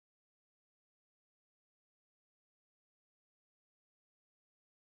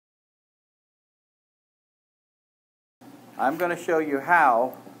I'm going to show you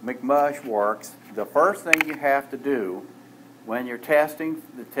how McMush works. The first thing you have to do when you're testing,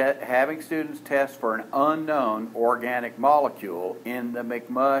 having students test for an unknown organic molecule in the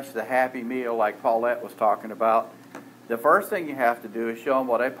McMush, the Happy Meal like Paulette was talking about, the first thing you have to do is show them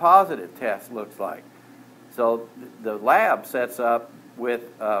what a positive test looks like. So the lab sets up with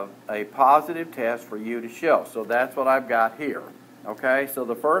a positive test for you to show. So that's what I've got here. Okay, so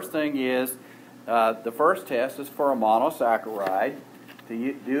the first thing is, the first test is for a monosaccharide.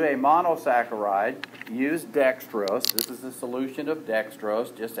 To do a monosaccharide, use dextrose. This is a solution of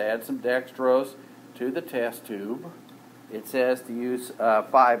dextrose. Just add some dextrose to the test tube. It says to use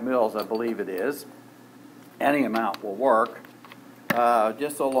 5 mils, I believe it is. Any amount will work,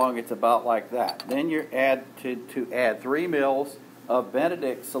 just so long it's about like that. Then you add to add 3 mils of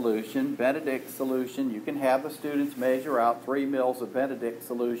Benedict solution. Benedict solution, you can have the students measure out 3 mils of Benedict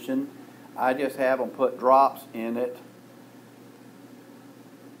solution. I just have them put drops in it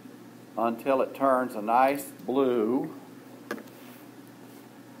until it turns a nice blue. Let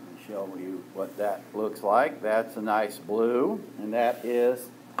me show you what that looks like. That's a nice blue, and that is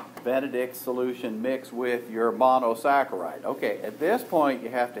Benedict solution mixed with your monosaccharide. Okay, at this point you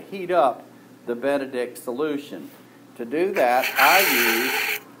have to heat up the Benedict solution. To do that,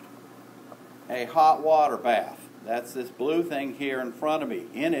 I use a hot water bath. That's this blue thing here in front of me.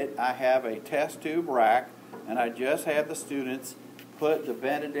 In it, I have a test tube rack, and I just have the students put the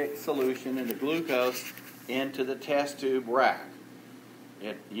Benedict solution and the glucose into the test tube rack.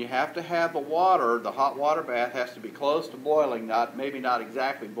 You have to have the water, the hot water bath has to be close to boiling, maybe not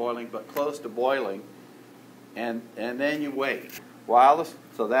exactly boiling, but close to boiling, and then you wait.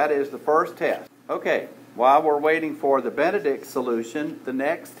 So that is the first test. Okay, while we're waiting for the Benedict solution, the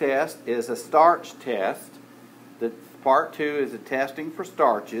next test is a starch test. Part 2 is a testing for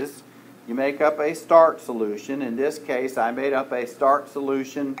starches. You make up a starch solution. In this case, I made up a starch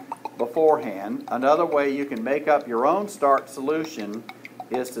solution beforehand. Another way you can make up your own starch solution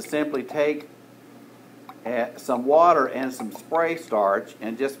is to simply take some water and some spray starch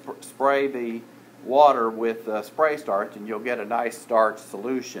and just spray the water with spray starch, and you'll get a nice starch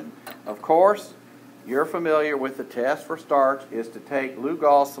solution. Of course, you're familiar with the test for starch is to take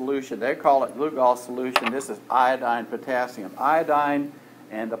Lugol solution. They call it Lugol solution. This is iodine, potassium, iodine.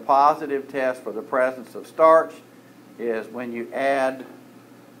 And the positive test for the presence of starch is when you add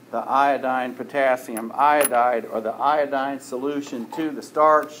the iodine, potassium iodide, or the iodine solution to the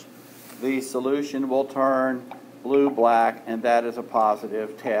starch, the solution will turn blue-black, and that is a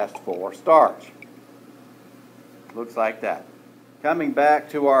positive test for starch. Looks like that. Coming back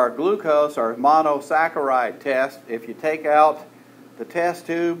to our glucose, our monosaccharide test, if you take out the test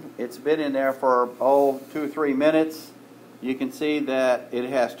tube, it's been in there for 2 or 3 minutes. You can see that it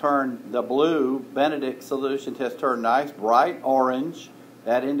has turned, the blue Benedict solution has turned nice bright orange.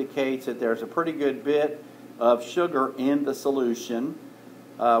 That indicates that there's a pretty good bit of sugar in the solution,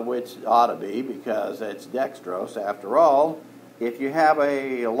 which ought to be because it's dextrose after all. If you have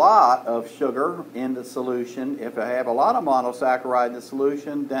a lot of sugar in the solution, if I have a lot of monosaccharide in the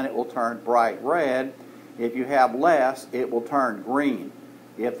solution, then it will turn bright red. If you have less, it will turn green.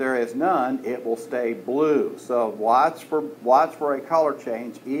 If there is none, it will stay blue. So watch for a color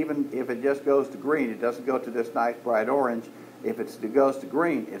change. Even if it just goes to green, it doesn't go to this nice bright orange. If it goes to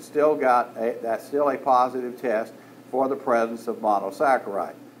green, it's still that's still a positive test for the presence of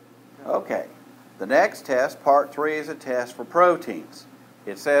monosaccharide. Okay, the next test, part 3, is a test for proteins.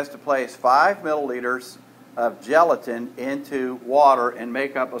 It says to place 5 milliliters of gelatin into water and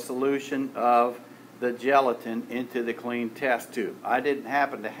make up a solution of the gelatin into the clean test tube. I didn't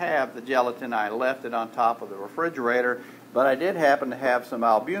happen to have the gelatin. I left it on top of the refrigerator, but I did happen to have some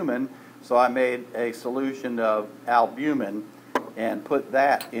albumin, so I made a solution of albumin and put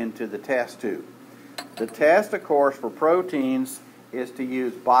that into the test tube. The test, of course, for proteins is to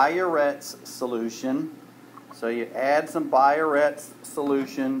use Biuret's solution. So you add some Biuret's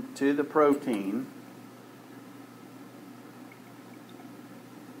solution to the protein.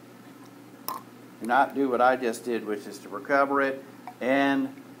 Do not do what I just did, which is to recover it.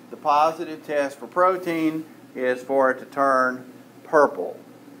 And the positive test for protein is for it to turn purple.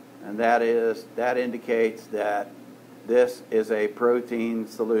 And that indicates that this is a protein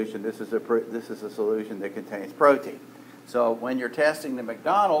solution. This is a solution that contains protein. So when you're testing the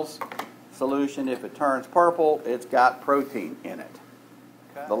McDonald's solution, if it turns purple, it's got protein in it.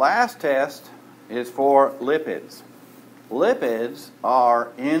 Okay. The last test is for lipids. Lipids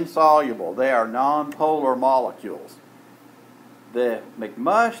are insoluble. They are nonpolar molecules. The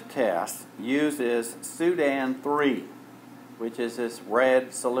McMush test uses Sudan 3, which is this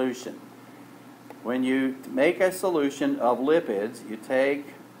red solution. when you make a solution of lipids, you take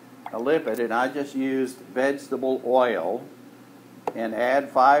a lipid, and I just used vegetable oil, and add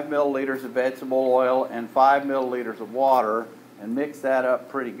 5 milliliters of vegetable oil and 5 milliliters of water, and mix that up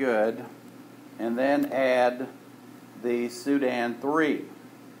pretty good, and then add the Sudan 3.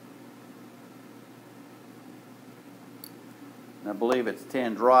 I believe it's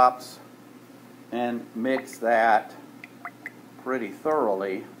 10 drops, and mix that pretty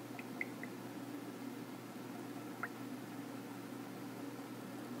thoroughly.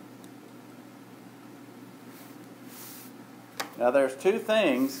 Now there's two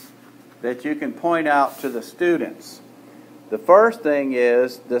things that you can point out to the students. The first thing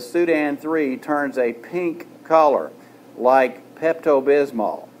is the Sudan 3 turns a pink color, like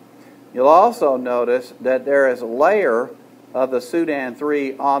Pepto-Bismol. You'll also notice that there is a layer of the Sudan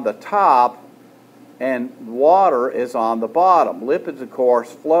 3 on the top and water is on the bottom. Lipids, of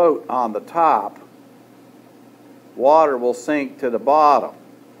course, float on the top. Water will sink to the bottom.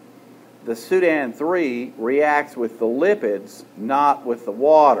 The Sudan 3 reacts with the lipids, not with the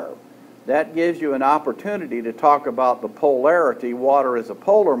water. That gives you an opportunity to talk about the polarity. Water is a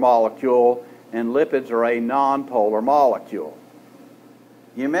polar molecule and lipids are a nonpolar molecule.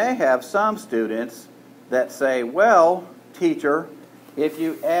 You may have some students that say, well, teacher, if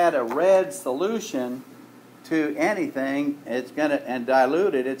you add a red solution to anything and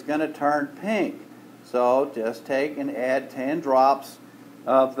dilute it, it's going to turn pink. So just take and add 10 drops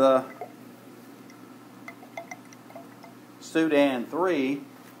of the Sudan 3,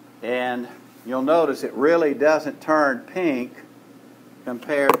 and you'll notice it really doesn't turn pink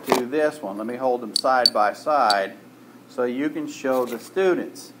compared to this one. Let me hold them side by side so you can show the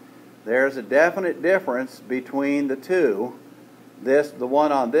students. There's a definite difference between the two. The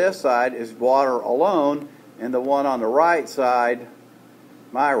one on this side is water alone, and the one on the right side,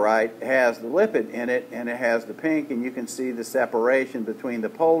 my right, has the lipid in it, and it has the pink, and you can see the separation between the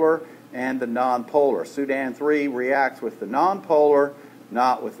polar and the nonpolar. Sudan 3 reacts with the nonpolar,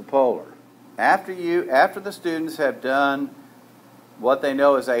 not with the polar. After the students have done what they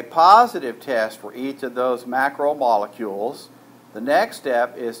know is a positive test for each of those macromolecules, the next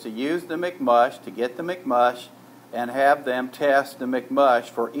step is to use the McMush, to get the McMush, and have them test the McMush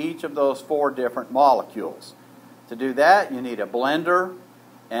for each of those 4 different molecules. To do that, you need a blender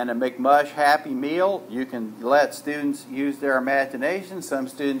and a McMush Happy Meal. You can let students use their imagination. Some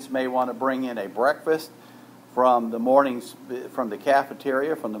students may want to bring in a breakfast from the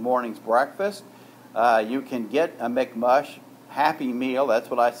cafeteria, from the morning's breakfast. You can get a McMush Happy Meal. That's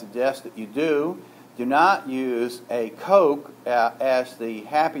what I suggest that you do. Do not use a Coke as the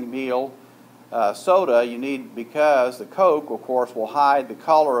Happy Meal soda. Because the Coke, of course, will hide the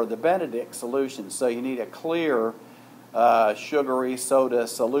color of the Benedict solution. So you need a clear sugary soda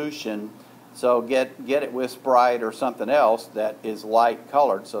solution. So get it with Sprite or something else that is light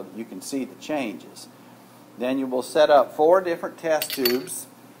colored so that you can see the changes. Then you will set up 4 different test tubes.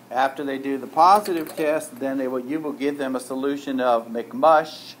 After they do the positive test, then you will give them a solution of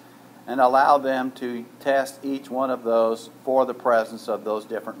McMush and allow them to test each one of those for the presence of those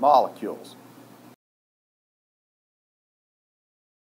different molecules.